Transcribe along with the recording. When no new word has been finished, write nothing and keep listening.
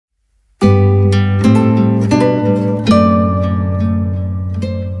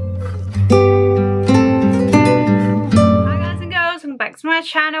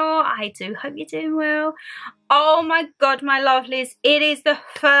I do hope you're doing well. Oh my god, my lovelies, it is the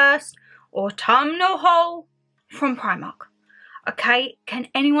first autumnal haul from Primark. Okay, can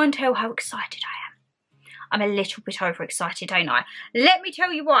anyone tell how excited I am? I'm a little bit overexcited, ain't I? Let me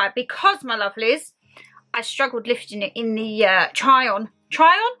tell you why. Because, my lovelies, I struggled lifting it in the try-on,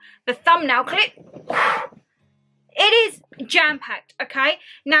 the thumbnail clip. It is jam-packed, okay?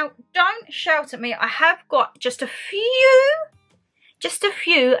 Now, don't shout at me. I have got just a few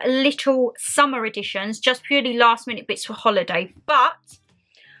little summer editions, just purely last-minute bits for holiday. But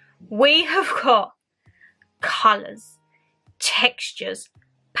we have got colours, textures,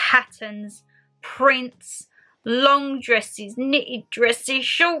 patterns, prints, long dresses, knitted dresses,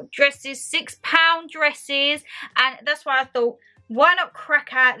 short dresses, £6 dresses, and that's why I thought, why not crack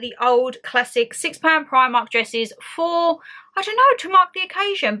out the old classic £6 Primark dresses for, I don't know, to mark the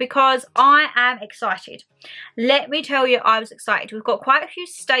occasion, because I am excited. Let me tell you, I was excited. We've got quite a few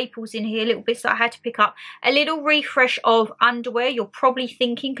staples in here, little bits that I had to pick up. A little refresh of underwear. You're probably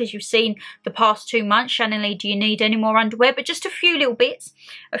thinking, because you've seen the past 2 months, Shannon Lee, do you need any more underwear? But just a few little bits,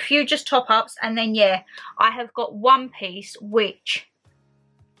 a few just top-ups, and then, yeah, I have got one piece, which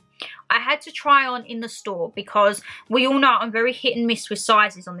I had to try on in the store because we all know I'm very hit and miss with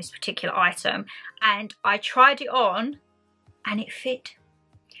sizes on this particular item. And I tried it on and it fit.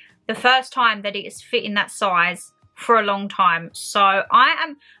 The first time that it has fit in that size for a long time. So I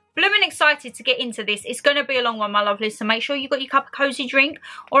am blooming excited to get into this. It's going to be a long one, my lovelies, so make sure you've got your cup of cosy drink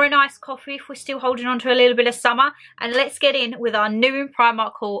or a nice coffee if we're still holding on to a little bit of summer. And let's get in with our new in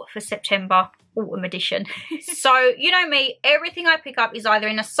Primark haul for September autumn edition. So you know me, everything I pick up is either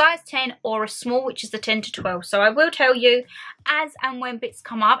in a size 10 or a small, which is the 10 to 12. So I will tell you as and when bits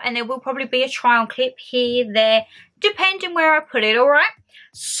come up, and there will probably be a try on clip here, there, depending where I put it. All right,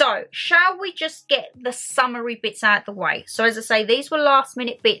 so shall we just get the summery bits out of the way? So as I say, these were last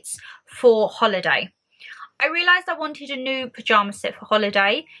minute bits for holiday. I realized I wanted a new pajama set for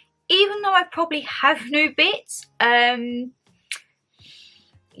holiday, even though I probably have new bits.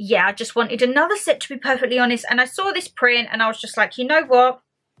 Yeah, I just wanted another set, to be perfectly honest. And I saw this print and I was just like, you know what?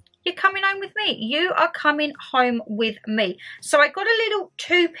 You're coming home with me. You are coming home with me. So I got a little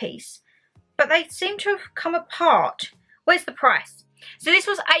 2-piece, but they seem to have come apart. Where's the price? So this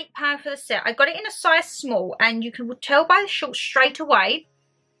was £8 for the set. I got it in a size small, and you can tell by the shorts straight away.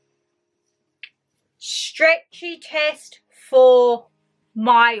 Stretchy test for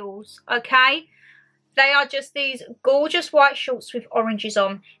miles, okay? They are just these gorgeous white shorts with oranges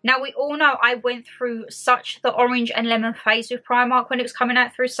on. Now, we all know I went through such the orange and lemon phase with Primark when it was coming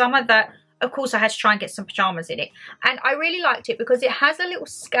out through summer that, of course, I had to try and get some pyjamas in it. And I really liked it because it has a little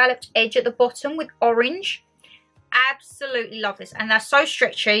scalloped edge at the bottom with orange. Absolutely love this. And they're so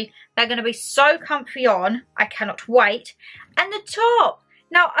stretchy. They're going to be so comfy on. I cannot wait. And the top.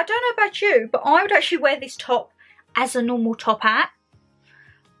 Now, I don't know about you, but I would actually wear this top as a normal top hat.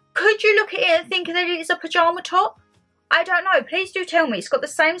 Could you look at it and think that it is a pyjama top? I don't know. Please do tell me. It's got the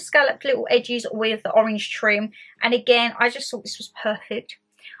same scalloped little edges with the orange trim. And again, I just thought this was perfect.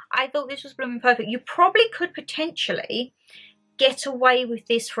 I thought this was blooming perfect. You probably could potentially get away with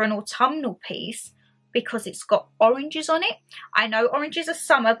this for an autumnal piece because it's got oranges on it. I know oranges are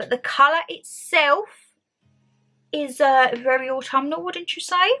summer, but the colour itself is very autumnal, wouldn't you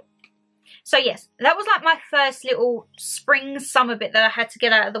say? So yes, that was like my first little spring summer bit that I had to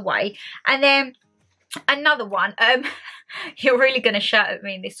get out of the way. And then another one, you're really going to shout at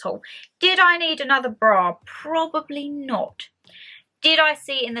me in this haul. Did I need another bra? Probably not. Did I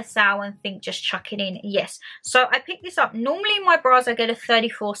see it in the sale and think just chuck it in? Yes. So I picked this up. Normally in my bras I get a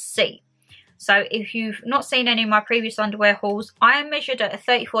 34C. So if you've not seen any of my previous underwear hauls, I am measured at a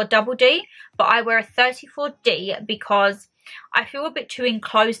 34 double D, but I wear a 34D because I feel a bit too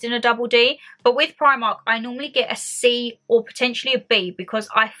enclosed in a double D. But with Primark, I normally get a C or potentially a B because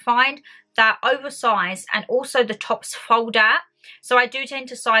I find that oversized and also the tops fold out. So I do tend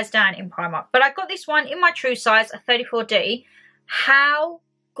to size down in Primark. But I got this one in my true size, a 34D. How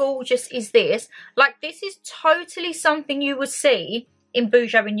gorgeous is this? Like, this is totally something you would see in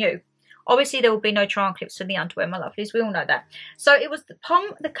Bouge Avenue. Obviously, there will be no try-on clips for the underwear, my lovelies. We all know that. So it was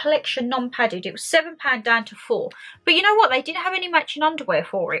the collection non-padded. It was £7 down to £4. But you know what? They didn't have any matching underwear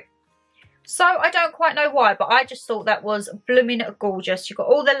for it. So I don't quite know why, but I just thought that was blooming gorgeous. You've got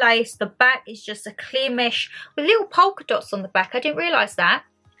all the lace. The back is just a clear mesh with little polka dots on the back. I didn't realise that.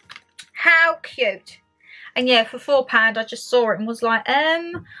 How cute. And yeah, for £4, I just saw it and was like,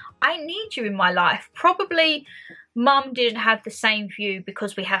 I need you in my life. Probably Mum didn't have the same view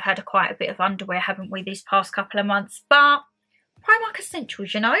because we have had quite a bit of underwear, haven't we, these past couple of months. But Primark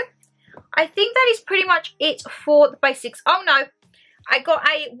Essentials, you know. I think that is pretty much it for the basics. Oh no, I got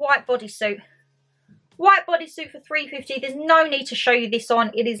a white bodysuit. White bodysuit for $3.50. There's no need to show you this on.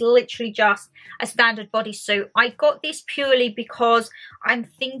 It is literally just a standard bodysuit. I got this purely because I'm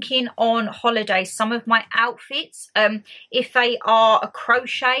thinking on holiday, some of my outfits, if they are a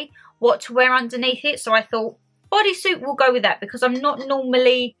crochet, what to wear underneath it. So I thought bodysuit will go with that, because I'm not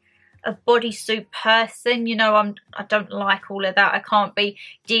normally a bodysuit person. You know, I don't like all of that. I can't be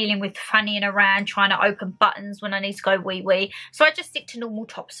dealing with fannying around trying to open buttons when I need to go wee wee. So I just stick to normal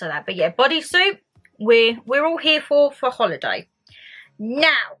tops for that. But yeah, bodysuit. We're all here for holiday.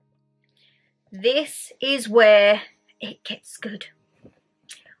 Now, this is where it gets good.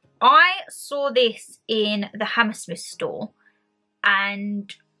 I saw this in the Hammersmith store,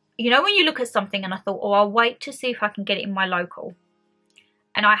 and you know when you look at something and I thought, oh, I'll wait to see if I can get it in my local.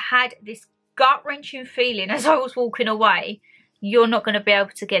 And I had this gut-wrenching feeling as I was walking away, you're not going to be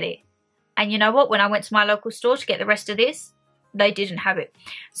able to get it. And you know what? When I went to my local store to get the rest of this, they didn't have it.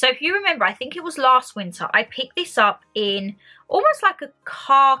 So if you remember, I think it was last winter, I picked this up in almost like a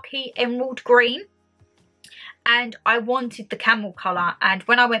khaki emerald green, and I wanted the camel colour, and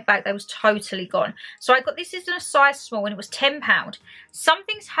when I went back they was totally gone. So I got this in a size small and it was £10. Some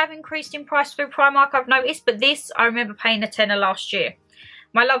things have increased in price through Primark, I've noticed, but this I remember paying a tenner last year.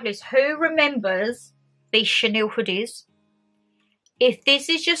 My lovelies, who remembers these chenille hoodies? If this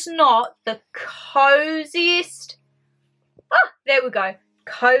is just not the coziest, there we go,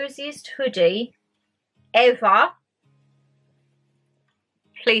 coziest hoodie ever,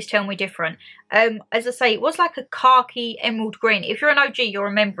 please tell me different. As I say, it was like a khaki emerald green. If you're an OG, you'll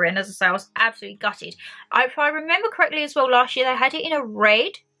remember it. And as I say, I was absolutely gutted. If I remember correctly as well, last year they had it in a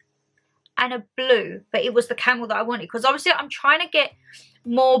red and a blue, but it was the camel that I wanted, because obviously I'm trying to get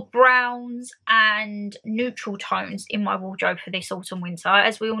more browns and neutral tones in my wardrobe for this autumn winter.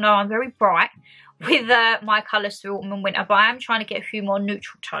 As we all know, I'm very bright with my colours through autumn and winter, but I am trying to get a few more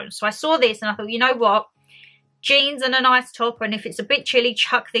neutral tones. So I saw this and I thought, you know what, jeans and a nice top, and if it's a bit chilly,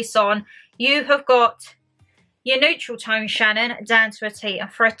 chuck this on. You have got your neutral tone, Shannon, down to a T.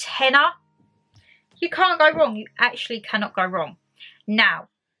 And for a tenner, you can't go wrong. You actually cannot go wrong. Now,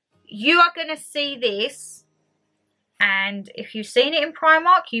 you are going to see this, and if you've seen it in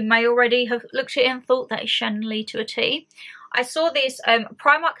Primark, you may already have looked at it and thought that is Shannon Lee to a T. I saw this,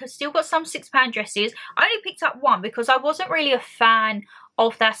 Primark has still got some £6 dresses. I only picked up one because I wasn't really a fan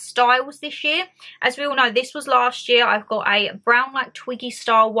of their styles this year. As we all know, this was last year. I've got a brown like twiggy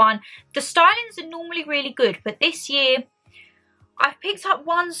style one. The stylings are normally really good, but this year I've picked up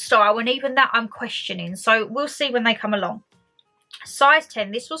one style, and even that I'm questioning. So we'll see when they come along. Size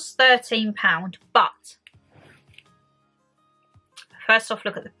 10, this was £13, but first off,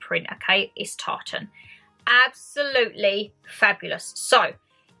 look at the print, okay? It's tartan. Absolutely fabulous. So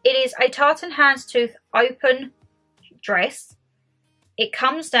it is a tartan houndstooth open dress. It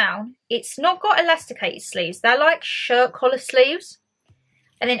comes down. It's not got elasticated sleeves. They're like shirt collar sleeves.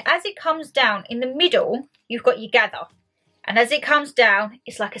 And then as it comes down, in the middle, you've got your gather. And as it comes down,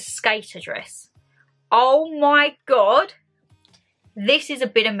 it's like a skater dress. Oh my God. This is a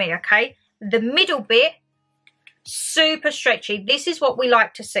bit of me, okay? The middle bit, super stretchy. This is what we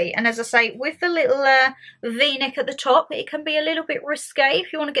like to see. And as I say, with the little v-neck at the top, it can be a little bit risque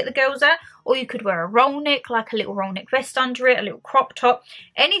if you want to get the girls out. Or you could wear a roll neck, like a little roll neck vest under it, a little crop top,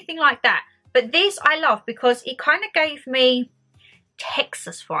 anything like that. But this I love because it kind of gave me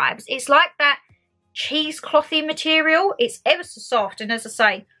Texas vibes. It's like that cheeseclothy material. It's ever so soft, and as I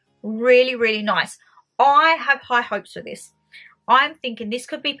say, really, really nice. I have high hopes for this. I'm thinking this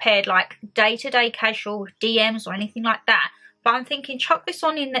could be paired like day-to-day casual DMs or anything like that. But I'm thinking chuck this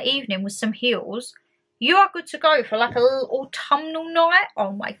on in the evening with some heels. You are good to go for like a little autumnal night.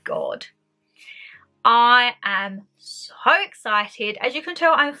 Oh my God. I am so excited. As you can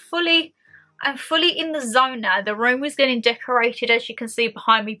tell, I'm fully in the zone now. The room is getting decorated, as you can see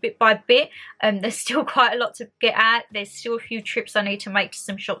behind me, bit by bit. There's still quite a lot to get at. There's still a few trips I need to make to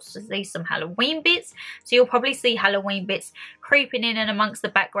some shops to see some Halloween bits. So you'll probably see Halloween bits creeping in and amongst the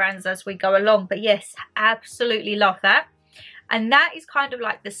backgrounds as we go along. But yes, absolutely love that. And that is kind of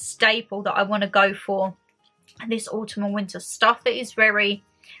like the staple that I want to go for this autumn and winter. Stuff that is very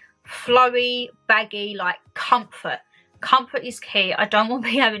flowy, baggy, like comfort. Comfort is key. I don't want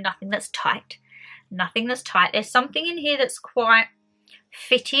to be having nothing that's tight. Nothing that's tight. There's something in here that's quite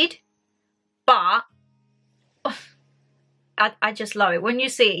fitted, but I just love it. When you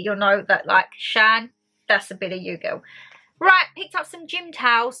see it, you'll know that, like, Shan, that's a bit of you, girl. Right, picked up some gym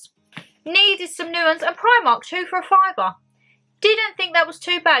towels. Needed some new ones. And Primark, 2 for £5. Didn't think that was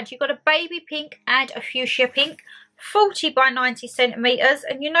too bad. You got a baby pink and a fuchsia pink. 40 by 90 centimetres.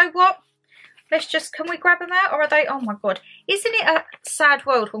 And you know what? Let's just, can we grab them out, or are they, oh my God. Isn't it a sad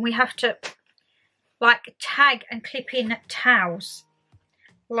world when we have to like tag and clip in towels?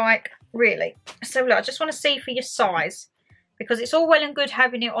 Like, really? So look, I just want to see for your size, because it's all well and good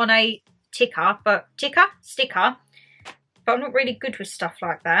having it on a sticker, but I'm not really good with stuff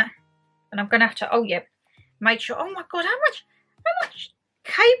like that. And I'm gonna have to, oh yeah, make sure. Oh my god, how much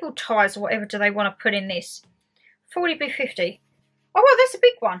cable ties or whatever do they want to put in this? 40B50. Oh well, that's a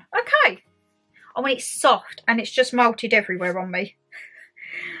big one. Okay. Oh, and it's soft and it's just melted everywhere on me.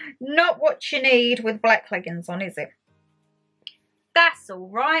 Not what you need with black leggings on, is it? That's all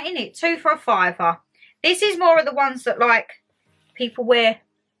right, isn't it? 2 for a £5. This is more of the ones that like people wear.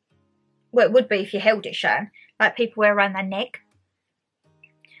 Well, it would be if you held it, Shan. Like people wear around their neck.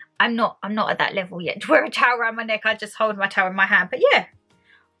 I'm not at that level yet to wear a towel around my neck. I just hold my towel in my hand. But yeah,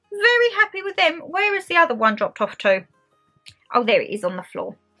 very happy with them. Where is the other one dropped off to? Oh, there it is on the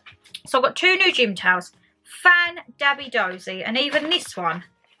floor. So I've got 2 new gym towels. Fan Dabby Dozy. And even this one,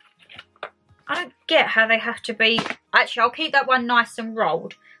 I don't get how they have to be. Actually, I'll keep that one nice and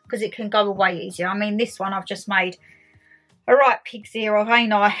rolled because it can go away easier. I mean, this one I've just made a right pig's ear of,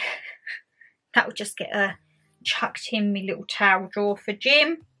 ain't I? That will just get chucked in my little towel drawer for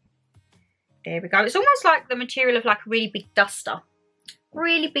gym. There we go. It's almost like the material of like a really big duster.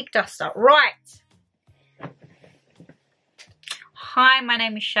 Really big duster. Right. Hi, my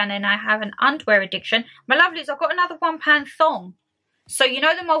name is Shannon. I have an underwear addiction. My lovelies, I've got another £1 thong. So you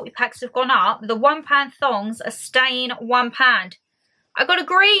know the multi-packs have gone up. The £1 thongs are staying £1. I got a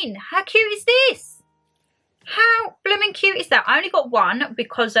green. How cute is this? How blooming cute is that? I only got one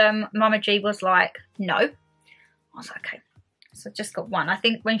because Mama G was like, no. I was like, okay. So I just got one. I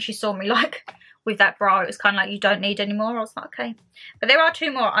think when she saw me like with that bra, it was kind of like, you don't need any more. I was like, okay. But there are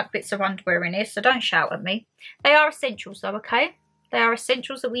 2 more bits of underwear in here, so don't shout at me. They are essentials though, okay? They are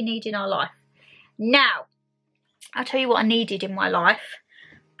essentials that we need in our life. Now, I'll tell you what I needed in my life.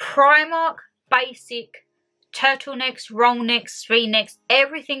 Primark basic turtlenecks, roll necks, V-necks,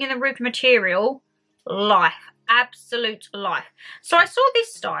 everything in the ribbed material. Life. Absolute life. So I saw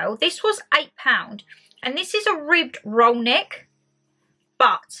this style. This was £8. And this is a ribbed roll neck.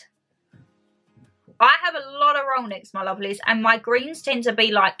 But I have a lot of roll necks, my lovelies. And my greens tend to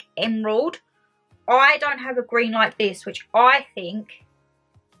be like emerald. I don't have a green like this, which I think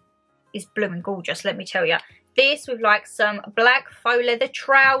is blooming gorgeous, let me tell you. This with like some black faux leather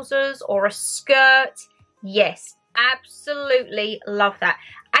trousers or a skirt. Yes, absolutely love that.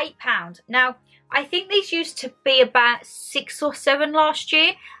 £8. Now, I think these used to be about 6 or 7 last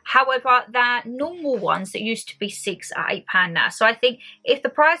year. However, the normal ones that used to be 6 are £8 now. So I think if the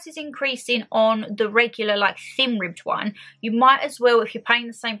price is increasing on the regular like thin ribbed one, you might as well, if you're paying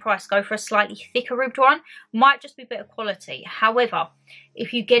the same price, go for a slightly thicker ribbed one. Might just be better quality. However,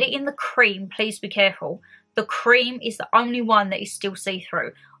 if you get it in the cream, please be careful. The cream is the only one that is still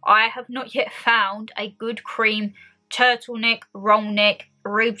see-through. I have not yet found a good cream turtleneck, roll neck,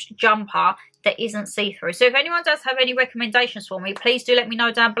 ribbed jumper that isn't see-through. So if anyone does have any recommendations for me, please do let me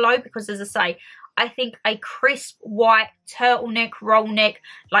know down below, because as I say, I think a crisp white turtleneck, roll neck,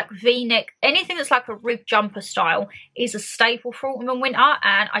 like V-neck, anything that's like a ribbed jumper style is a staple for autumn and winter,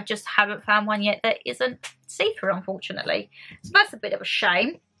 and I just haven't found one yet that isn't see-through, unfortunately. So that's a bit of a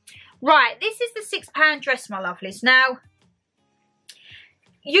shame. Right, this is the £6 dress, my lovelies. Now,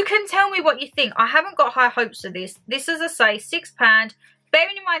 you can tell me what you think. I haven't got high hopes of this. This, as I say, £6.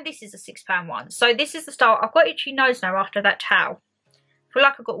 Bearing in mind, this is a £6 one. So this is the style. I've got itchy nose now after that towel. I feel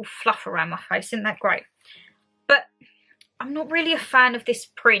like I've got all fluff around my face. Isn't that great? But I'm not really a fan of this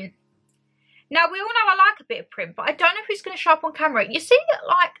print. Now, we all know I like a bit of print, but I don't know if it's going to show up on camera. You see that,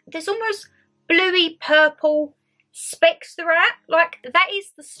 like, there's almost bluey purple specks throughout. Like, that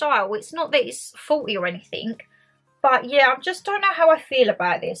is the style. It's not that it's faulty or anything. But yeah, I just don't know how I feel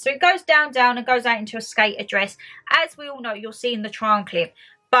about this. So it goes down and goes out into a skater dress. As we all know, you'll see in the try on clip.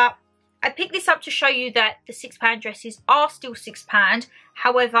 But I picked this up to show you that the £6 dresses are still £6.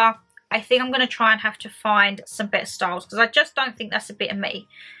 However, I think I'm going to try and have to find some better styles, because I just don't think that's a bit of me.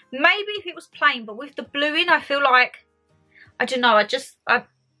 Maybe if it was plain, but with the blue in, I feel like, I don't know, I'm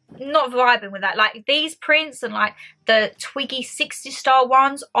not vibing with that. Like these prints and like the twiggy 60s style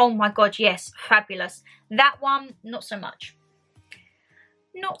ones, oh my god, yes, fabulous. That one, not so much.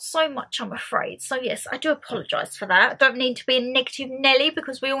 Not so much, I'm afraid. So yes, I do apologise for that. I don't need to be a negative Nelly,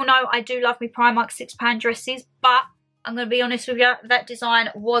 because we all know I do love me Primark £6 dresses, but I'm going to be honest with you, that design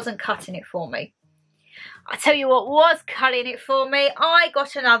wasn't cutting it for me. I tell you what was cutting it for me, I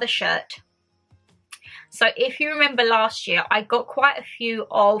got another shirt. So if you remember last year, I got quite a few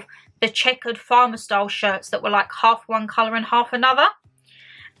of the checkered farmer style shirts that were like half one colour and half another.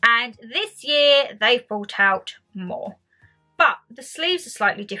 And this year, they've brought out more. But the sleeves are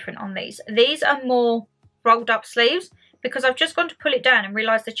slightly different on these. These are more rolled up sleeves because I've just gone to pull it down and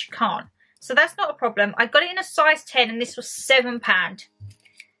realised that you can't. So that's not a problem. I got it in a size 10 and this was £7.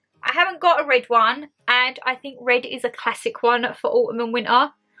 I haven't got a red one, and I think red is a classic one for autumn and winter.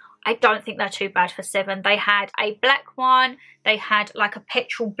 I don't think they're too bad for £7. They had a black one, they had like a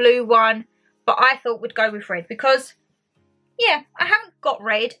petrol blue one, but I thought we'd go with red because, yeah, I haven't got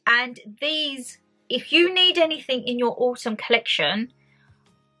red, and these, if you need anything in your autumn collection,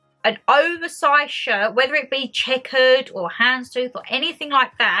 an oversized shirt, whether it be checkered or houndstooth or anything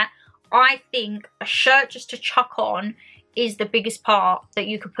like that, I think a shirt just to chuck on is the biggest part that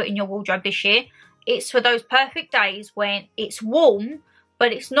you could put in your wardrobe this year. It's for those perfect days when it's warm,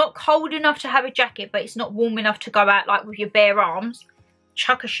 but it's not cold enough to have a jacket, but it's not warm enough to go out like with your bare arms.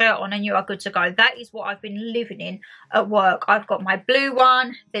 Chuck a shirt on and you are good to go. That is what I've been living in at work. I've got my blue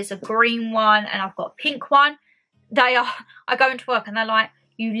one, there's a green one, and I've got a pink one. I go into work and they're like,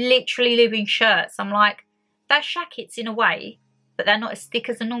 you literally live in shirts. I'm like, they're shackets in a way, but they're not as thick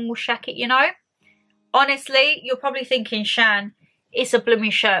as a normal shacket, you know? Honestly, you're probably thinking, Shan, it's a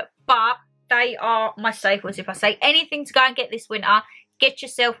blooming shirt, but they are my staples. If I say anything to go and get this winter, get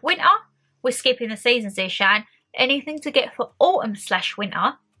yourself winter. We're skipping the seasons here, Shan. Anything to get for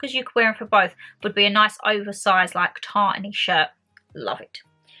autumn/winter, because you could wear them for both, would be a nice oversized, like, tartany shirt. Love it.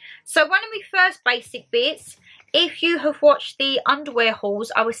 So one of my first basic bits, if you have watched the underwear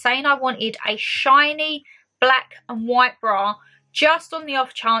hauls, I was saying I wanted a shiny black and white bra, just on the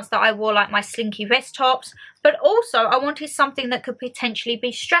off chance that I wore like my slinky vest tops, but also I wanted something that could potentially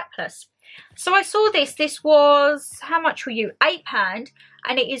be strapless. So I saw this was, how much were you? £8,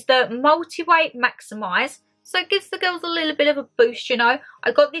 and it is the multi-weight maximise, so it gives the girls a little bit of a boost, you know.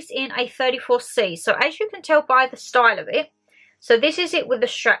 I got this in a 34C, so as you can tell by the style of it, so this is it with the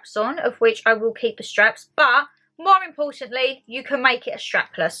straps on, of which I will keep the straps, but more importantly, you can make it a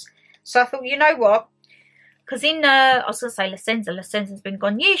strapless. So I thought, you know what? Because in, I was going to say Lacenza's been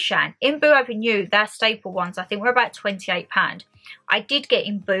gone years, Shan. In Boo Avenue, their staple ones, I think were about £28. I did get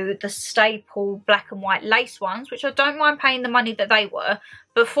in Boo the staple black and white lace ones, which I don't mind paying the money that they were.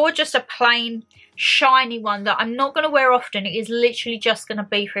 But for just a plain, shiny one that I'm not going to wear often, it is literally just going to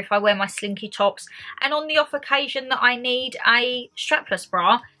be for if I wear my slinky tops. And on the off occasion that I need a strapless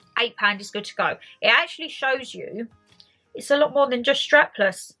bra, £8 is good to go. It actually shows you it's a lot more than just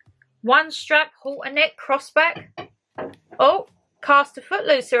strapless. One strap, halter neck, crossback. Oh, cast a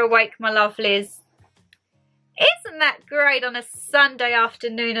footloose are awake, my lovelies. Isn't that great on a Sunday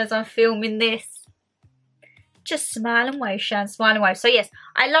afternoon as I'm filming this? Just smile and wave, Shan, smile and wave. So yes,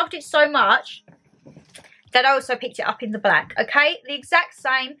 I loved it so much that I also picked it up in the black. Okay, the exact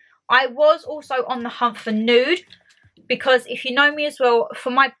same. I was also on the hunt for nude, because if you know me as well,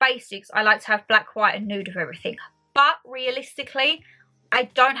 for my basics, I like to have black, white and nude of everything. But realistically, I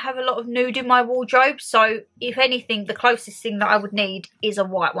don't have a lot of nude in my wardrobe, so if anything, the closest thing that I would need is a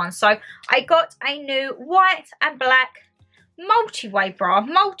white one. So I got a new white and black multi-way bra,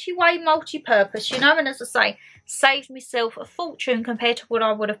 multi-way, multi-purpose, you know, and as I say, saved myself a fortune compared to what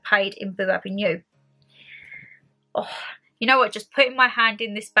I would have paid in Boo Avenue. Oh, you know what, just putting my hand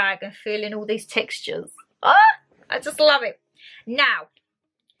in this bag and feeling all these textures. Ah, I just love it. Now,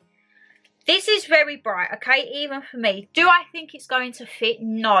 this is very bright, okay, even for me. Do I think it's going to fit?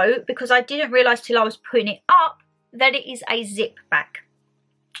 No, because I didn't realise till I was putting it up that it is a zip back.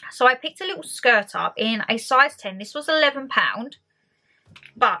 So I picked a little skirt up in a size 10. This was £11.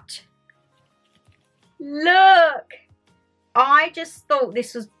 But, look, I just thought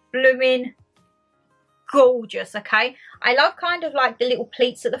this was blooming gorgeous, okay. I love kind of like the little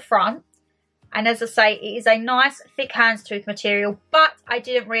pleats at the front. And as I say, it is a nice thick houndstooth material, but I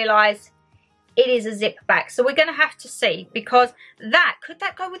didn't realise it is a zip back. So we're going to have to see, because could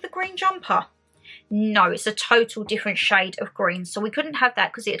that go with the green jumper? No, it's a total different shade of green, so we couldn't have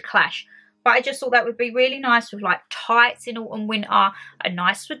that because it'd clash. But I just thought that would be really nice with like tights in autumn winter, a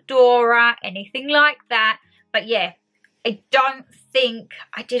nice fedora, anything like that. But yeah, I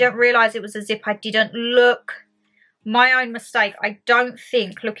didn't realise it was a zip. I didn't look. My own mistake. I don't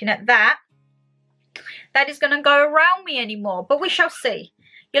think, looking at that is going to go around me anymore. But we shall see.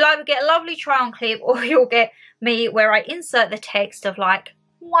 You'll either get a lovely try-on clip, or you'll get me where I insert the text of like,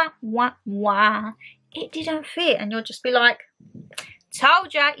 wah, wah, wah, it didn't fit. And you'll just be like,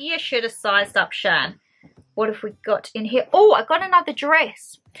 told ya, you should have sized up, Shan. What have we got in here? Oh, I got another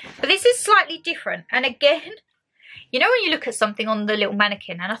dress. But this is slightly different. And again, you know when you look at something on the little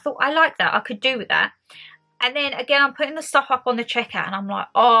mannequin, and I thought, I like that, I could do with that. And then again, I'm putting the stuff up on the checkout, and I'm like,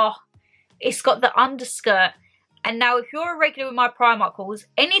 oh, it's got the underskirt. And now if you're a regular with my Primark hauls,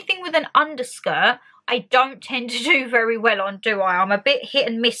 anything with an underskirt, I don't tend to do very well on, do I? I'm a bit hit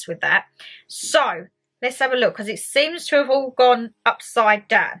and miss with that. So let's have a look, because it seems to have all gone upside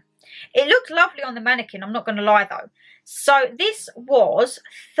down. It looked lovely on the mannequin, I'm not going to lie though. So this was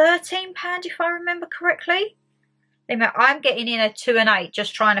 £13 if I remember correctly. I'm getting in a 2 and 8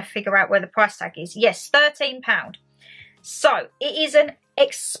 just trying to figure out where the price tag is. Yes, £13. So it is an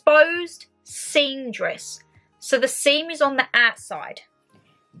exposed seam dress. So the seam is on the outside.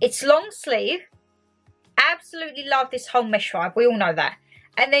 It's long sleeve. Absolutely love this whole mesh vibe. We all know that.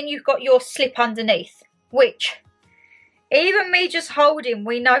 And then you've got your slip underneath, which even me just holding,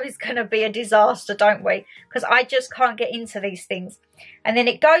 we know is going to be a disaster, don't we? Because I just can't get into these things. And then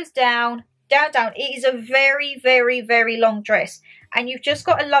it goes down, down, down. It is a very, very, very long dress. And you've just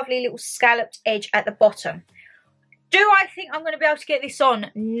got a lovely little scalloped edge at the bottom. Do I think I'm going to be able to get this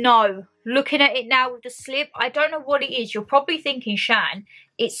on? No. Looking at it now with the slip, I don't know what it is. You're probably thinking, Shan,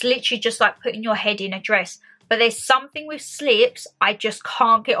 it's literally just like putting your head in a dress. But there's something with slips I just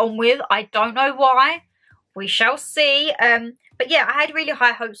can't get on with. I don't know why. We shall see. But yeah, I had really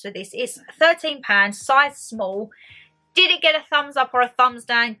high hopes for this. It's £13, size small. Did it get a thumbs up or a thumbs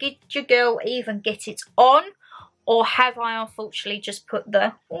down? Did your girl even get it on? Or have I unfortunately just put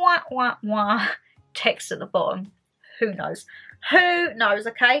the wah wah wah text at the bottom? Who knows? Who knows,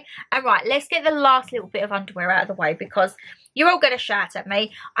 okay? And right, let's get the last little bit of underwear out of the way, because you're all going to shout at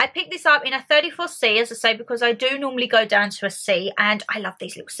me. I picked this up in a 34C, as I say, because I do normally go down to a C, and I love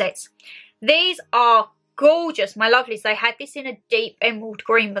these little sets. These are gorgeous, my lovelies. They had this in a deep emerald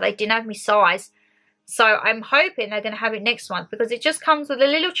green, but they didn't have me size. So I'm hoping they're going to have it next month, because it just comes with a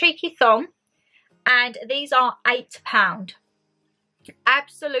little cheeky thong, and these are £8.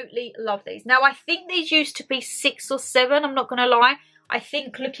 Absolutely love these. Now, I think these used to be 6 or 7, I'm not going to lie. I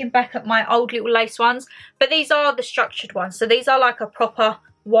think looking back at my old little lace ones, but these are the structured ones. So these are like a proper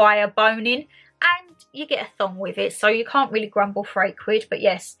wire boning, and you get a thong with it, so you can't really grumble for £8. But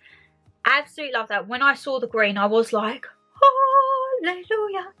yes, absolutely love that. When I saw the green, I was like,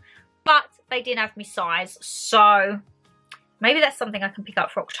 hallelujah. But they didn't have me size, so maybe that's something I can pick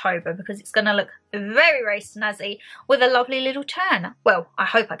up for October, because it's going to look very, very snazzy with a lovely little tan. Well, I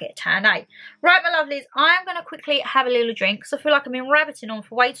hope I get a tan, eh? Right, my lovelies, I'm going to quickly have a little drink, because I feel like I've been rabbiting on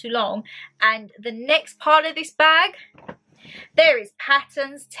for way too long. And the next part of this bag, there is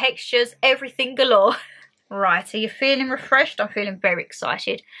patterns, textures, everything galore. Right, are you feeling refreshed? I'm feeling very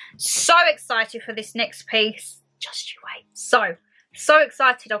excited. So excited for this next piece. Just you wait. So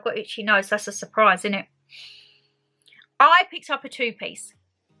excited. I've got itchy nose. That's a surprise, isn't it? I picked up a 2-piece.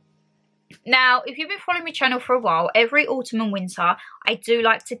 Now, if you've been following my channel for a while, every autumn and winter, I do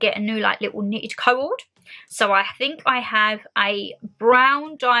like to get a new like little knitted cord. So I think I have a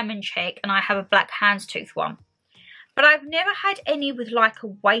brown diamond check and I have a black houndstooth one. But I've never had any with like a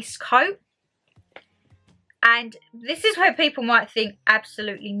waistcoat. And this is where people might think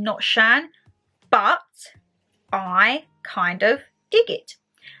absolutely not, Shan. But I kind of dig it.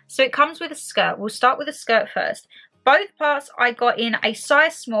 So it comes with a skirt. We'll start with the skirt first. Both parts I got in a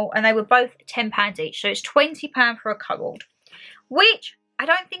size small, and they were both £10 each. So it's £20 for a co-ord, which I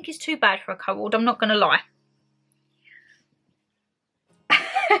don't think is too bad for a co-ord. I'm not going to lie.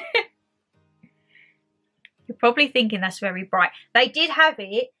 You're probably thinking that's very bright. They did have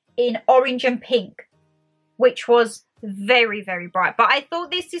it in orange and pink, which was very, very bright. But I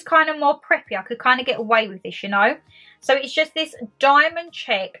thought this is kind of more preppy. I could kind of get away with this, you know. So it's just this diamond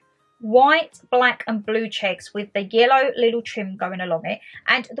check, white, black and blue checks with the yellow little trim going along it.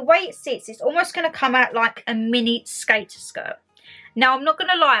 And the way it sits, it's almost going to come out like a mini skater skirt. Now, I'm not going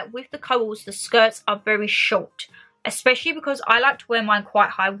to lie, with the co-ords, the skirts are very short, especially because I like to wear mine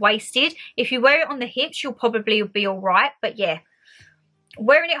quite high-waisted. If you wear it on the hips, you'll probably be all right. But yeah,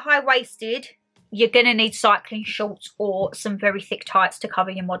 wearing it high-waisted, you're going to need cycling shorts or some very thick tights to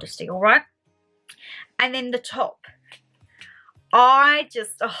cover your modesty, all right? And then the top. I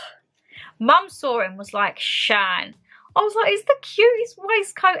just... Oh, Mum saw him, was like, Shan. I was like, it's the cutest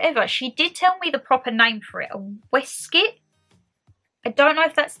waistcoat ever. She did tell me the proper name for it, a waistcoat. I don't know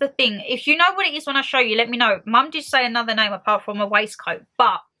if that's the thing. If you know what it is when I show you, let me know. Mum did say another name apart from a waistcoat,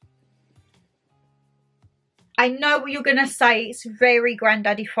 but I know what you're going to say. It's very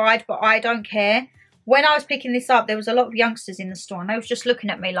granddaddy-fied, but I don't care. When I was picking this up, there was a lot of youngsters in the store, and they was just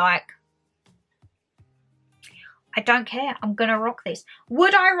looking at me like, I don't care. I'm going to rock this.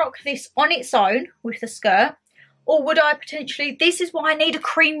 Would I rock this on its own with the skirt? Or would I potentially... This is why I need a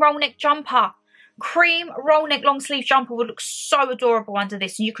cream roll neck jumper. Cream roll neck long sleeve jumper would look so adorable under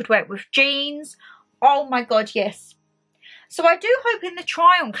this. And you could wear it with jeans. Oh my God, yes. So I do hope in the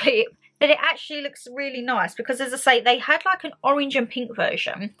try on clip that it actually looks really nice, because as I say, they had like an orange and pink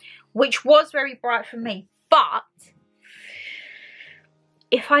version, which was very bright for me. But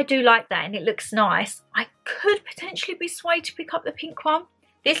if I do like that and it looks nice, I could potentially be swayed to pick up the pink one.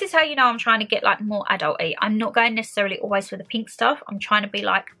 This is how you know I'm trying to get like more adult-y. I'm not going necessarily always for the pink stuff. I'm trying to be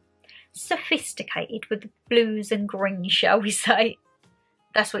like sophisticated with the blues and greens, shall we say.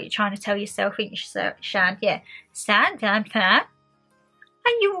 That's what you're trying to tell yourself, ain't you, Shan? Yeah. Stand down, Pat.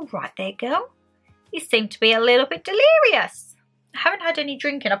 Are you all right there, girl? You seem to be a little bit delirious. I haven't had any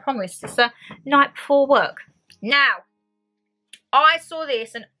drinking, I promise. It's a night before work. Now, I saw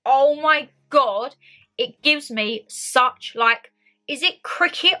this and oh my God, it gives me such like, is it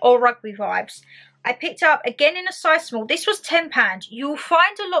cricket or rugby vibes? I picked up again in a size small. This was £10. You'll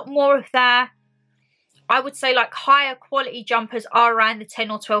find a lot more of their, I would say like higher quality jumpers are around the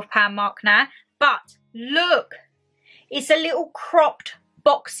 £10 or £12 mark now. But look, it's a little cropped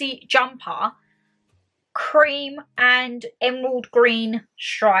boxy jumper, cream and emerald green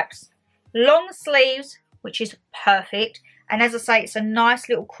stripes, long sleeves, which is perfect. And as I say, it's a nice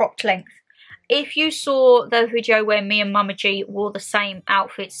little cropped length. If you saw the video where me and Mama G wore the same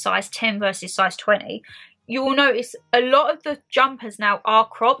outfit, size 10 versus size 20, you will notice a lot of the jumpers now are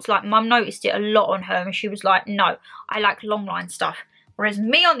cropped. Like Mum noticed it a lot on her and she was like, no, I like long line stuff. Whereas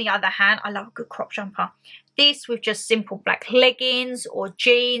me, on the other hand, I love a good crop jumper. This with just simple black leggings or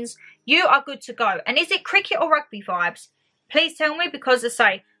jeans, you are good to go. And is it cricket or rugby vibes? Please tell me, because as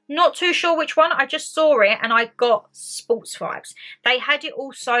I say, not too sure which one. I just saw it and I got sports vibes. They had it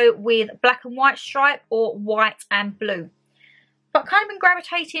also with black and white stripe or white and blue. But kind of been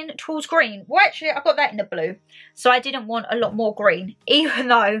gravitating towards green. Well, actually, I got that in the blue. So I didn't want a lot more green. Even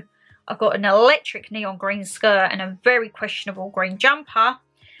though I've got an electric neon green skirt and a very questionable green jumper.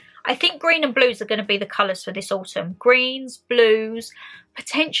 I think green and blues are going to be the colours for this autumn. Greens, blues,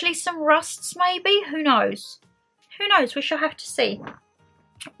 potentially some rusts maybe. Who knows? Who knows? We shall have to see.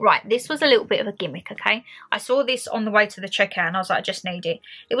 Right, this was a little bit of a gimmick, okay? I saw this on the way to the checkout and I was like, I just need it.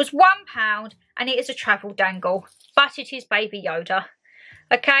 It was £1 and it is a travel dangle, but it is Baby Yoda.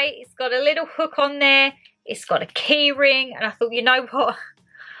 Okay, it's got a little hook on there. It's got a key ring and I thought, you know what?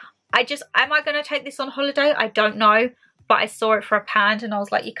 Am I going to take this on holiday? I don't know, but I saw it for £1 and I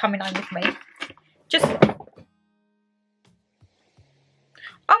was like, you're coming home with me. Just...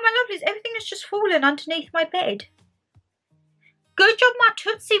 Oh, my lovelies, everything has just fallen underneath my bed. Good job my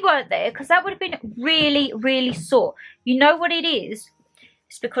Tootsie weren't there, because that would have been really, really sore. You know what it is?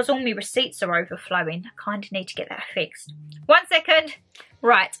 It's because all my receipts are overflowing. I kind of need to get that fixed. 1 second.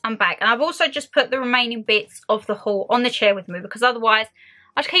 Right, I'm back. And I've also just put the remaining bits of the haul on the chair with me, because otherwise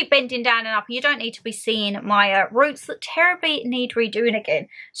I'd keep bending down and up. And you don't need to be seeing my roots that terribly need redoing again.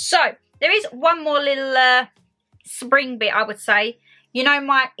 So, there is one more little spring bit, I would say. You know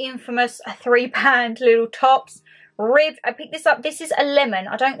my infamous £3 little tops. Ribbed. I picked this up. This is a lemon.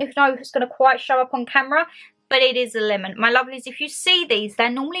 I don't even know if it's going to quite show up on camera, but it is a lemon. My lovelies, if you see these, they're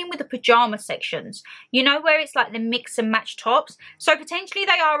normally in with the pyjama sections. You know where it's like the mix and match tops? So potentially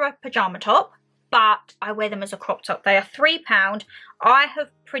they are a pyjama top, but I wear them as a crop top. They are £3. I have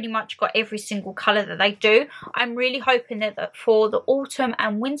pretty much got every single colour that they do. I'm really hoping that for the autumn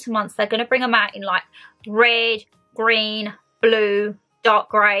and winter months, they're going to bring them out in like red, green, blue, dark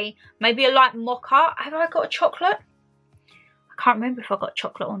grey, maybe a light mocha. Have I got a chocolate? I can't remember if I got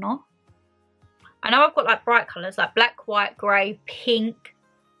chocolate or not. I know I've got like bright colours like black, white, grey, pink.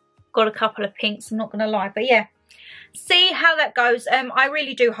 Got a couple of pinks, I'm not going to lie. But yeah, see how that goes. I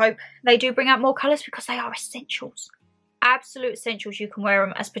really do hope they do bring out more colours, because they are essentials. Absolute essentials. You can wear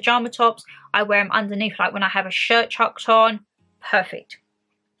them as pyjama tops. I wear them underneath like when I have a shirt chucked on. Perfect.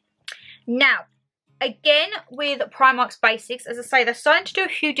 Now, again, with Primark's basics, as I say, they're starting to do a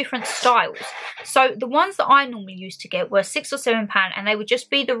few different styles. So the ones that I normally used to get were £6 or £7, and they would just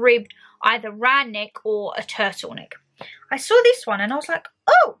be the ribbed, either round neck or a turtleneck. I saw this one and I was like,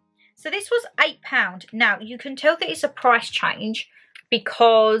 oh! So this was £8. Now, you can tell that it's a price change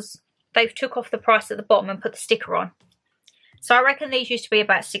because they've took off the price at the bottom and put the sticker on. So I reckon these used to be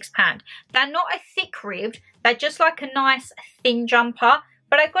about £6. They're not a thick ribbed, they're just like a nice thin jumper.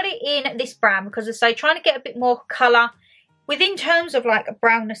 But I got it in this brown because, as I say, trying to get a bit more colour within terms of like a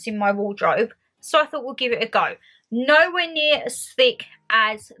brownness in my wardrobe. So I thought we'll give it a go. Nowhere near as thick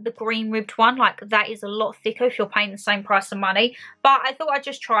as the green ribbed one. Like, that is a lot thicker if you're paying the same price of money. But I thought I'd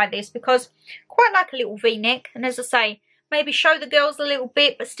just try this because I quite like a little V-neck. And as I say, maybe show the girls a little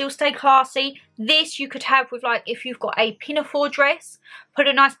bit but still stay classy. This you could have with like if you've got a pinafore dress. Put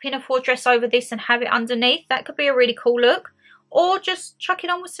a nice pinafore dress over this and have it underneath. That could be a really cool look. Or just chuck it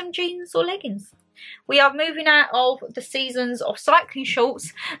on with some jeans or leggings. We are moving out of the seasons of cycling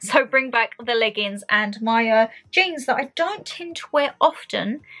shorts, so bring back the leggings and my jeans that I don't tend to wear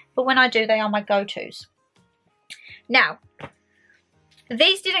often, but when I do, they are my go-tos. Now,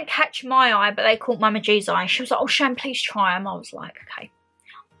 these didn't catch my eye, but they caught Mama G's eye. She was like, oh, Shan, please try them. I was like, okay.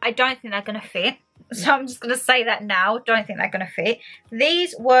 I don't think they're going to fit. So I'm just going to say that now. Don't think they're going to fit.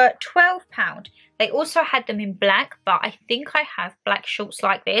 These were £12. They also had them in black, but I think I have black shorts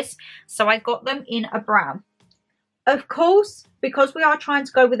like this. So I got them in a brown. Of course, because we are trying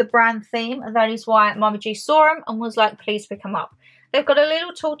to go with a brand theme, that is why Mama G saw them and was like, please pick them up. They've got a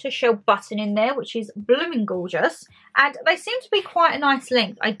little tortoiseshell button in there, which is blooming gorgeous. And they seem to be quite a nice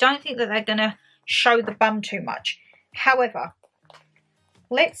length. I don't think that they're going to show the bum too much. However,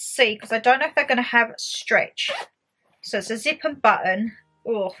 let's see, because I don't know if they're going to have stretch. So it's a zip and button.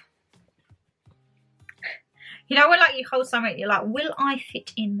 Oh. You know when like you hold something, you're like, will I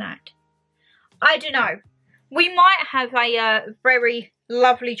fit in that? I don't know. We might have a very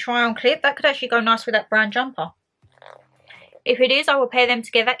lovely try-on clip. That could actually go nice with that brown jumper. If it is, I will pair them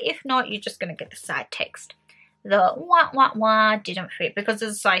together. If not, you're just going to get the side text. The wah didn't fit. Because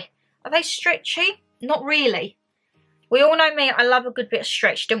as I say, are they stretchy? Not really. We all know me, I love a good bit of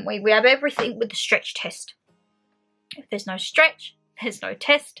stretch, don't we? We have everything with the stretch test. If there's no stretch, there's no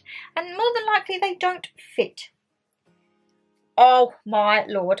test. And more than likely, they don't fit. Oh my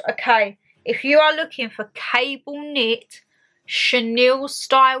lord. Okay, if you are looking for cable knit, chenille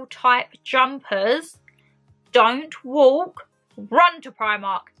style type jumpers, don't walk, run to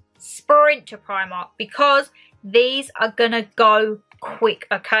Primark, sprint to Primark, because these are gonna go quick,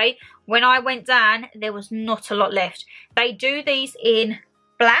 okay? When I went down, there was not a lot left. They do these in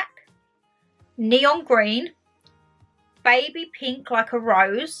black, neon green, baby pink like a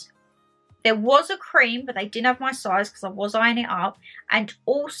rose. There was a cream, but they didn't have my size because I was eyeing it up, and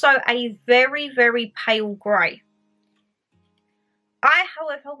also a very, very pale grey. I,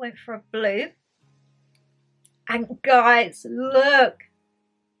 however, went for a blue. And guys, look.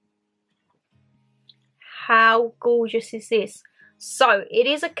 How gorgeous is this? So, it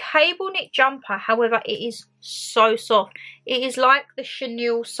is a cable knit jumper. However, it is so soft. It is like the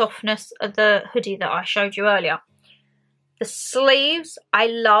chenille softness of the hoodie that I showed you earlier. The sleeves, I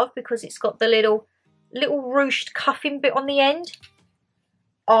love because it's got the little ruched cuffing bit on the end.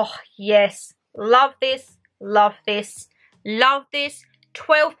 Oh, yes. Love this. Love this. Love this.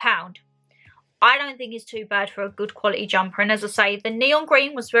 £12. I don't think it's too bad for a good quality jumper. And as I say, the neon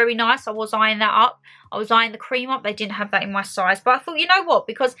green was very nice. I was eyeing that up. I was eyeing the cream up. They didn't have that in my size. But I thought, you know what?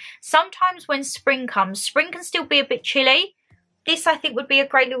 Because sometimes when spring comes, spring can still be a bit chilly. This, I think, would be a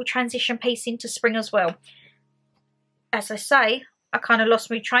great little transition piece into spring as well. As I say, I kind of lost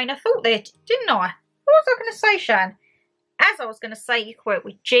my train of thought there, didn't I? What was I going to say, Shan? As I was going to say, you could wear it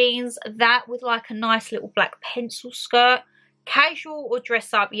with jeans. That with like a nice little black pencil skirt. Casual or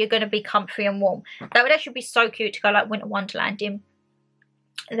dress up, you're going to be comfy and warm. That would actually be so cute to go like Winter Wonderland in.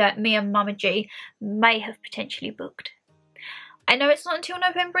 That me and Mama G may have potentially booked. I know it's not until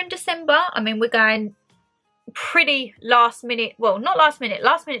November and December. I mean, we're going pretty last minute. Well, not last minute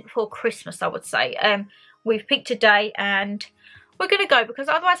before Christmas, I would say. We've picked a day and we're going to go because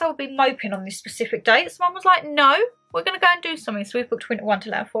otherwise I would be moping on this specific date. So Mum was like, no, we're going to go and do something. So we've booked Winter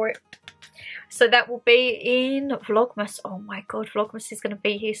Wonderland for it. So that will be in Vlogmas. Oh my god, Vlogmas is going to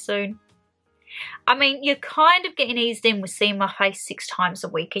be here soon. I mean, you're kind of getting eased in with seeing my face 6 times a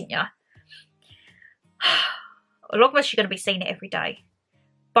week, aren't you? Vlogmas, you're going to be seeing it every day.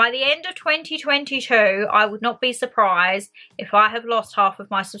 By the end of 2022, I would not be surprised if I have lost half of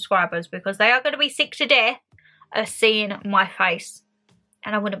my subscribers because they are going to be sick to death of seeing my face.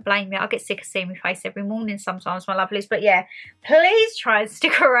 And I wouldn't blame you. I get sick of seeing my face every morning sometimes, my lovelies. But yeah, please try and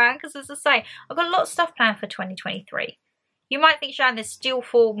stick around because as I say, I've got a lot of stuff planned for 2023. You might think, Shan, there's still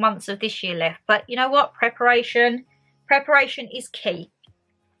 4 months of this year left. But you know what? Preparation is key.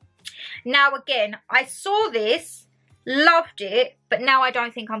 Now again, I saw this, loved it, but now I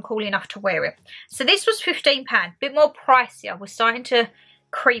don't think I'm cool enough to wear it. So this was £15, a bit more pricier. We're starting to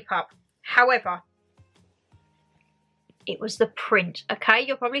creep up. However, it was the print, okay?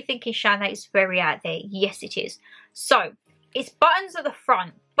 You're probably thinking, Shan, that is very out there. Yes, it is. So, it's buttons at the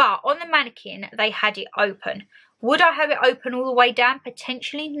front, but on the mannequin, they had it open. Would I have it open all the way down?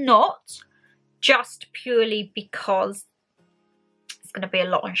 Potentially not, just purely because it's going to be a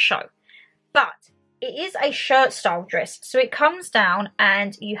lot on show. But it is a shirt style dress. So it comes down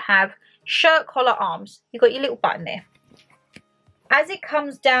and you have shirt collar arms. You've got your little button there. As it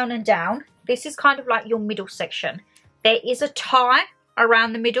comes down and down, this is kind of like your middle section. There is a tie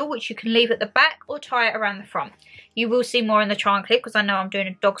around the middle, which you can leave at the back or tie it around the front. You will see more in the try-on clip because I know I'm doing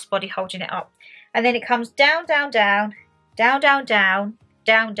a dog's body holding it up. And then it comes down, down, down, down, down, down,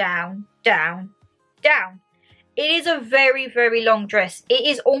 down, down, down, down. It is a very, very long dress. It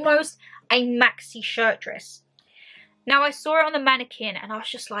is almost a maxi shirt dress. Now, I saw it on the mannequin and I was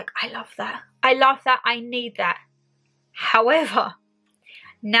just like, I love that. I love that. I need that. However,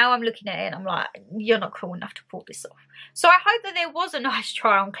 now I'm looking at it and I'm like, you're not cool enough to pull this off. So I hope that there was a nice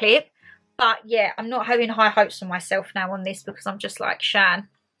try on clip. But yeah, I'm not having high hopes for myself now on this because I'm just like, Shan,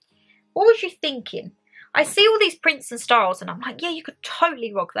 what was you thinking? I see all these prints and styles and I'm like, yeah, you could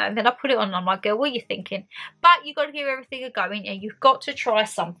totally rock that. And then I put it on and I'm like, girl, what are you thinking? But you've got to give everything a go, and you've got to try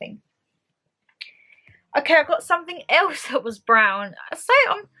something. Okay, I've got something else that was brown. I say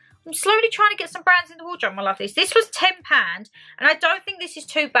I'm slowly trying to get some browns in the wardrobe, my lovelies. This was £10 and I don't think this is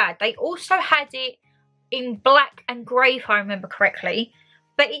too bad. They also had it in black and grey, if I remember correctly.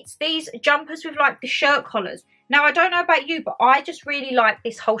 But it's these jumpers with like the shirt collars. Now, I don't know about you, but I just really like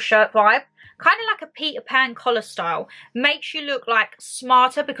this whole shirt vibe. Kind of like a Peter Pan collar style. Makes you look like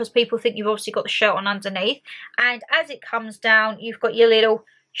smarter because people think you've obviously got the shirt on underneath. And as it comes down, you've got your little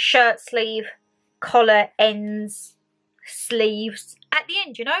shirt sleeve, collar ends, sleeves at the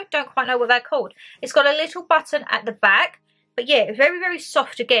end, you know. Don't quite know what they're called. It's got a little button at the back. But yeah, very, very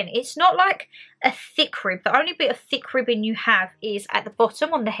soft again. It's not like a thick rib. The only bit of thick ribbing you have is at the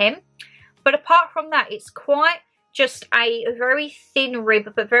bottom on the hem. But apart from that, it's quite just a very thin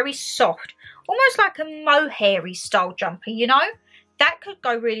rib, but very soft. Almost like a mohairy style jumper, you know? That could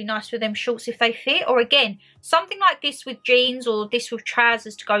go really nice with them shorts if they fit. Or again, something like this with jeans or this with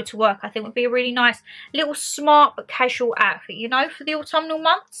trousers to go to work, I think would be a really nice little smart but casual outfit, you know, for the autumnal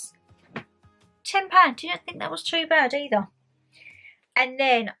months. £10. Didn't think that was too bad either. And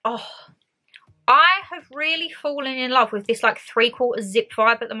then, oh, I have really fallen in love with this like 3/4 zip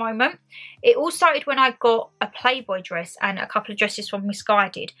vibe at the moment. It all started when I got a Playboy dress and a couple of dresses from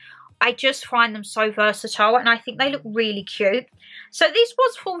Misguided. I just find them so versatile and I think they look really cute. So this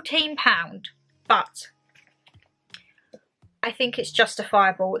was £14, but I think it's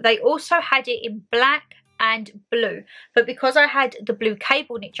justifiable. They also had it in black and blue, but because I had the blue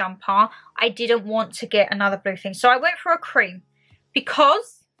cable knit jumper, I didn't want to get another blue thing. So I went for a cream.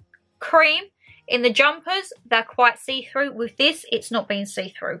 Because cream in the jumpers, they're quite see-through. With this, it's not being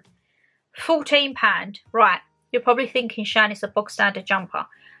see-through. £14. Right, you're probably thinking, Shan, it's a box standard jumper.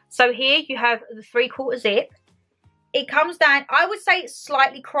 So here you have the 3/4 zip. It comes down, I would say it's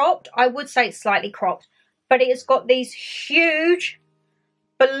slightly cropped. But it has got these huge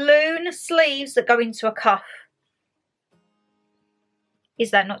balloon sleeves that go into a cuff.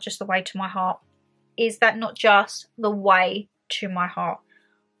 Is that not just the way to my heart? Is that not just the way to my heart?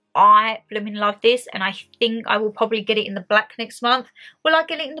 I blooming love this, and I think I will probably get it in the black next month. Will I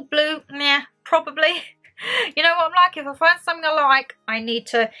get it in the blue? Nah, probably. You know what I'm like, if I find something I like, I need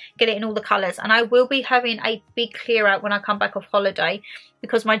to get it in all the colours. And I will be having a big clear out when I come back off holiday,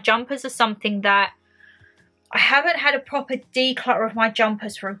 because my jumpers are something that I haven't had a proper declutter of my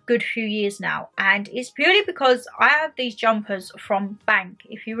jumpers for a good few years now. And it's purely because I have these jumpers from Bank.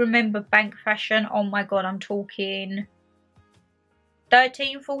 If you remember Bank fashion, oh my god, I'm talking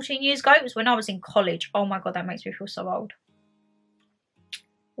 13, 14 years ago. It was when I was in college. Oh my god, that makes me feel so old.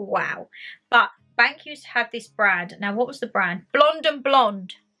 Wow. But Bank used to have this brand. Now, what was the brand? Blonde and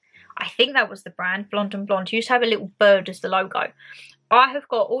Blonde. I think that was the brand, Blonde and Blonde. It used to have a little bird as the logo. I have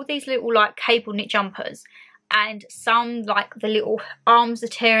got all these little like cable knit jumpers, and some like the little arms are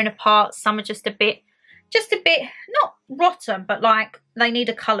tearing apart. Some are just a bit, not rotten, but like they need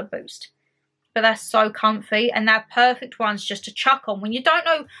a colour boost. But they're so comfy, and they're perfect ones just to chuck on when you don't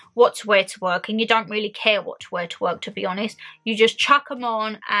know what to wear to work, and you don't really care what to wear to work, to be honest. You just chuck them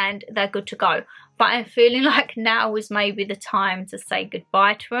on and they're good to go. But I'm feeling like now is maybe the time to say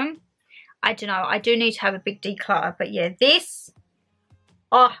goodbye to them. I don't know. I do need to have a big declutter. But yeah, this,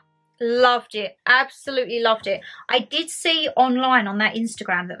 oh, loved it. Absolutely loved it. I did see online on that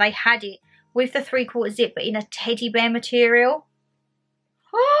Instagram that they had it with the 3/4 zip, but in a teddy bear material.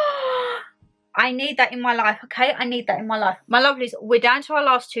 I need that in my life, okay? I need that in my life. My lovelies, we're down to our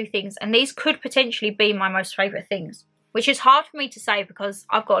last two things, and these could potentially be my most favourite things, which is hard for me to say because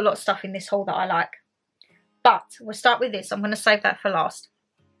I've got a lot of stuff in this haul that I like. But we'll start with this. I'm going to save that for last.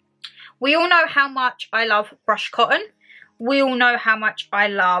 We all know how much I love brushed cotton. We all know how much I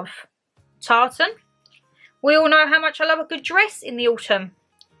love tartan. We all know how much I love a good dress in the autumn.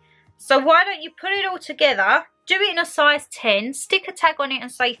 So why don't you put it all together, do it in a size 10, stick a tag on it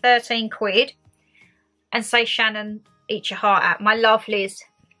and say 13 quid, and say, Shannon, eat your heart out. My lovelies.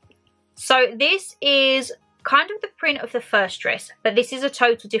 So this is kind of the print of the first dress, but this is a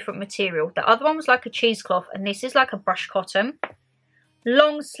total different material. The other one was like a cheesecloth, and this is like a brushed cotton.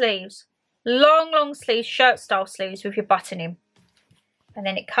 Long sleeves. long sleeves, shirt style sleeves with your buttoning. And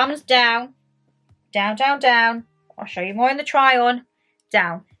then it comes down, down, down, down. I'll show you more in the try on.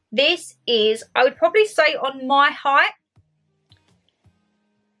 Down. This is, I would probably say on my height,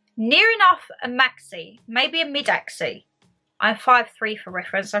 near enough a maxi, maybe a mid-axi. I'm 5'3" for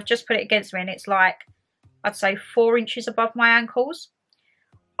reference. I've just put it against me and it's like, I'd say 4 inches above my ankles.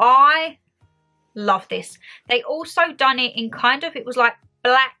 I love this. They also done it in kind of, it was like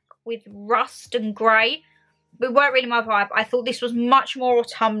black with rust and grey. It weren't really my vibe. I thought this was much more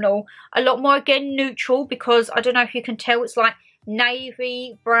autumnal. A lot more, again, neutral, because I don't know if you can tell, it's like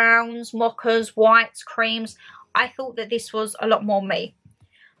navy, browns, mochas, whites, creams. I thought that this was a lot more me.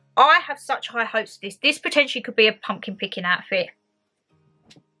 I have such high hopes for this. This potentially could be a pumpkin picking outfit.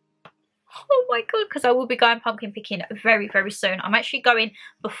 Oh my god, because I will be going pumpkin picking very, very soon. I'm actually going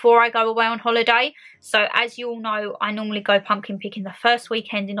before I go away on holiday. So as you all know, I normally go pumpkin picking the first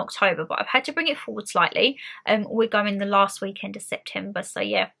weekend in October, but I've had to bring it forward slightly. We're going the last weekend of September. So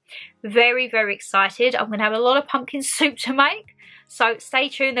yeah, very, very excited. I'm going to have a lot of pumpkin soup to make. So stay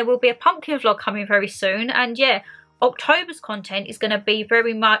tuned. There will be a pumpkin vlog coming very soon. And yeah, October's content is going to be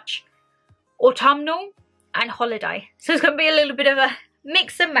very much autumnal and holiday. So it's going to be a little bit of a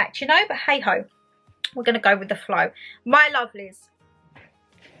mix and match, you know, but hey ho, we're going to go with the flow. My lovelies,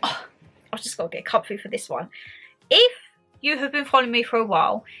 oh, I've just got to get comfy for this one. If you have been following me for a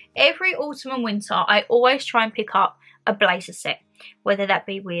while, every autumn and winter I always try and pick up a blazer set, whether that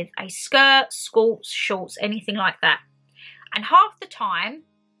be with a skirt, skirts, shorts, anything like that. And half the time,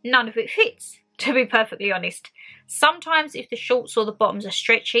 none of it fits, to be perfectly honest. Sometimes if the shorts or the bottoms are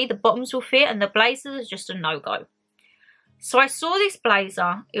stretchy, the bottoms will fit and the blazers are just a no-go. So I saw this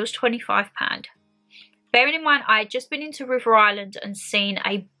blazer, it was £25. Bearing in mind, I had just been into River Island and seen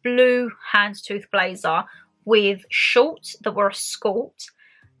a blue houndstooth blazer with shorts that were a skirt.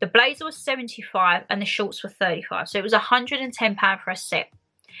 The blazer was £75 and the shorts were £35. So it was £110 for a set.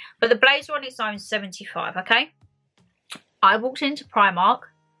 But the blazer on its own is £75, okay? I walked into Primark,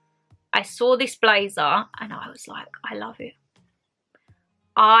 I saw this blazer and I was like, I love it.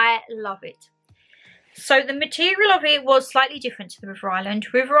 I love it. So the material of it was slightly different to the River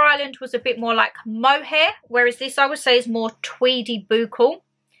Island. River Island was a bit more like mohair, whereas this I would say is more tweedy buckle.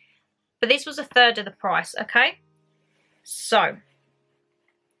 But this was a third of the price, okay? So,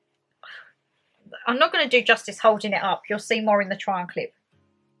 I'm not going to do justice holding it up. You'll see more in the try on clip.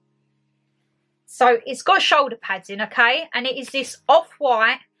 So it's got shoulder pads in, okay? And it is this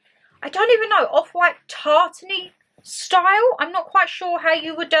off-white, I don't even know, off-white tartany style. I'm not quite sure how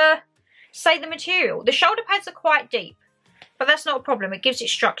you would say the material. The shoulder pads are quite deep, but that's not a problem. It gives it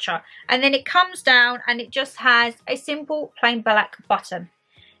structure. And then it comes down and it just has a simple plain black button.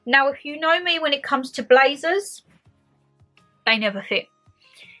 Now, if you know me when it comes to blazers, they never fit.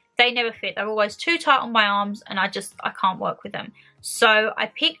 They never fit. They're always too tight on my arms and I can't work with them. So I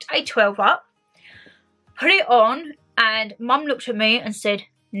picked a 12 up, put it on, and Mum looked at me and said,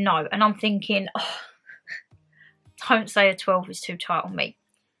 no. And I'm thinking, oh, don't say a 12 is too tight on me.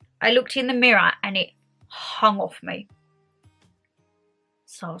 I looked in the mirror and it hung off me.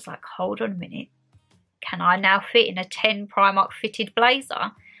 So I was like, hold on a minute. Can I now fit in a 10 Primark fitted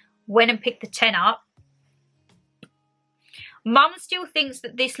blazer? Went and picked the 10 up. Mum still thinks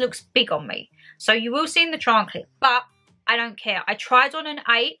that this looks big on me. So you will see in the try on clip, but I don't care. I tried on an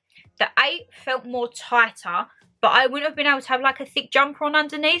 8. The 8 felt more tighter, but I wouldn't have been able to have like a thick jumper on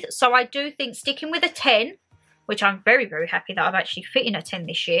underneath. So I do think sticking with a 10, which I'm very, very happy that I've actually fit in a 10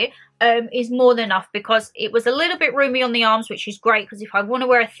 this year, is more than enough, because it was a little bit roomy on the arms, which is great, because if I want to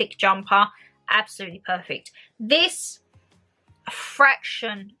wear a thick jumper, absolutely perfect. This, a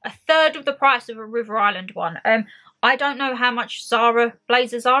fraction, a third of the price of a River Island one. I don't know how much Zara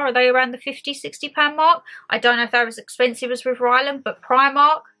blazers are. Are they around the £50, £60 mark? I don't know if they're as expensive as River Island, but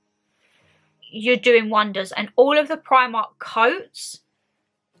Primark, you're doing wonders. And all of the Primark coats,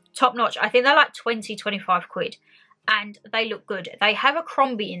 top notch. I think they're like 20, 25 quid. And they look good. They have a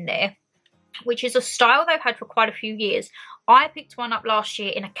Crombie in there, which is a style they've had for quite a few years. I picked one up last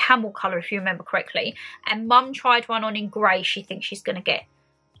year in a camel colour, if you remember correctly. And Mum tried one on in grey. She thinks she's going to get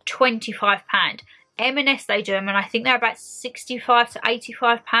 £25. M&S they do them, and I think they're about £65 to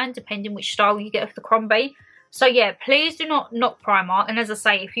 £85, depending which style you get of the Crombie. So yeah, please do not knock Primark. And as I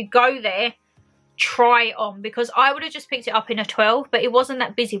say, if you go there, try it on, because I would have just picked it up in a 12, but it wasn't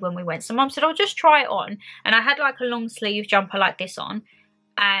that busy when we went. So Mum said, I'll just try it on. And I had like a long sleeve jumper like this on,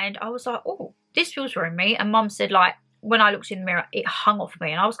 and I was like, oh, this feels roomy. And Mum said, like, when I looked in the mirror, it hung off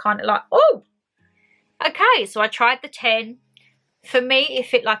me, and I was kind of like, oh, okay. So I tried the 10. For me, it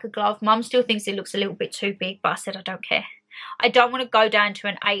fit like a glove. Mum still thinks it looks a little bit too big, but I said I don't care. I don't want to go down to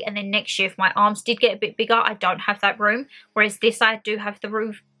an 8 and then next year if my arms did get a bit bigger, I don't have that room. Whereas this, I do have the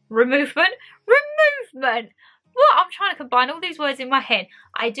removement. What? I'm trying to combine all these words in my head.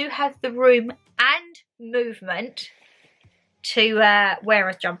 I do have the room and movement to wear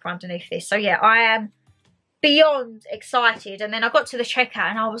a jumper underneath this. So yeah, I am beyond excited. And then I got to the checkout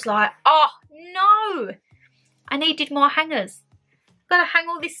and I was like, oh no, I needed more hangers. I've got to hang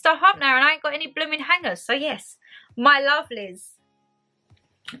all this stuff up now and I ain't got any blooming hangers. So yes, my lovelies,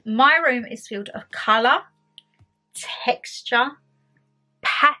 my room is filled of colour, texture,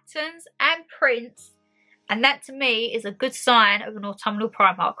 patterns and prints. And that to me is a good sign of an autumnal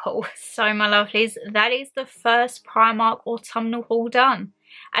Primark haul. So my lovelies, that is the first Primark autumnal haul done.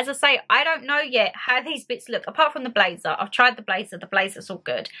 As I say, I don't know yet how these bits look, apart from the blazer. I've tried the blazer's all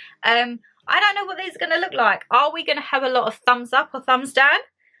good. I don't know what these are going to look like. Are we going to have a lot of thumbs up or thumbs down?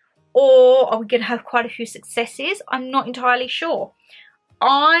 Or are we going to have quite a few successes? I'm not entirely sure.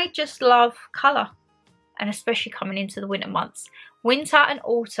 I just love colour, and especially coming into the winter months. Winter and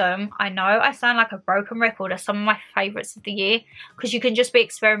autumn, I know I sound like a broken record, are some of my favourites of the year because you can just be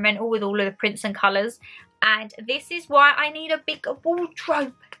experimental with all of the prints and colours. And this is why I need a bigger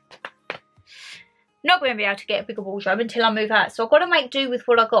wardrobe. Not going to be able to get a bigger wardrobe until I move out. So I've got to make do with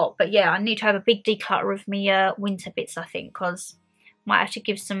what I got. But yeah, I need to have a big declutter of me winter bits, I think. Because I might have to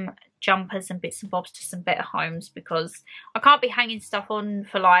give some jumpers and bits and bobs to some better homes. Because I can't be hanging stuff on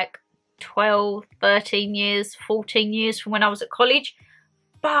for like 12, 13 years, 14 years from when I was at college.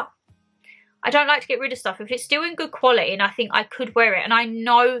 But I don't like to get rid of stuff. If it's still in good quality and I think I could wear it, and I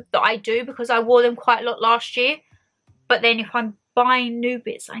know that I do because I wore them quite a lot last year, but then if I'm buying new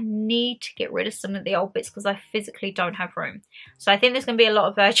bits, I need to get rid of some of the old bits because I physically don't have room. So I think there's going to be a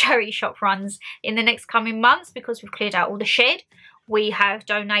lot of charity shop runs in the next coming months because we've cleared out all the shed. We have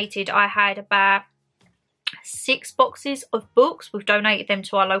donated, I had about 6 boxes of books. We've donated them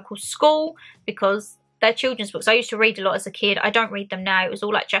to our local school because they're children's books. I used to read a lot as a kid. I don't read them now. It was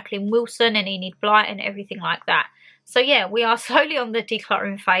all like Jacqueline Wilson and Enid Blyton and everything like that. So yeah, we are slowly on the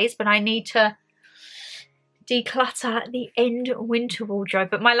decluttering phase, but I need to declutter the end winter wardrobe.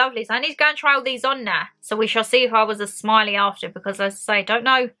 But my lovelies, I need to go and try all these on now. So we shall see if I was a smiley after, because as I say, don't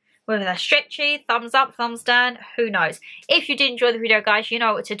know whether they're stretchy, thumbs up, thumbs down, who knows. If you did enjoy the video, guys, you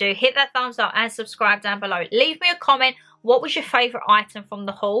know what to do. Hit that thumbs up and subscribe down below. Leave me a comment. What was your favourite item from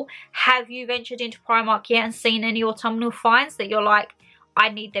the haul? Have you ventured into Primark yet and seen any autumnal finds that you're like, I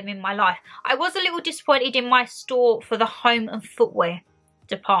need them in my life? I was a little disappointed in my store for the home and footwear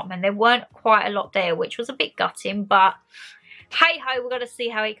department. There weren't quite a lot there, which was a bit gutting, but hey ho, we're going to see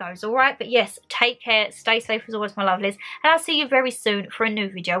how it goes, alright? But yes, take care, stay safe as always, my lovelies, and I'll see you very soon for a new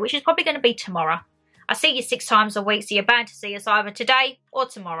video, which is probably going to be tomorrow. I see you 6 times a week, so you're bound to see us either today or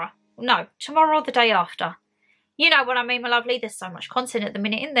tomorrow. No, tomorrow or the day after. You know what I mean, my lovely. There's so much content at the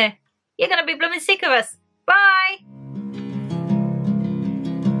minute in there. You're going to be blooming sick of us. Bye!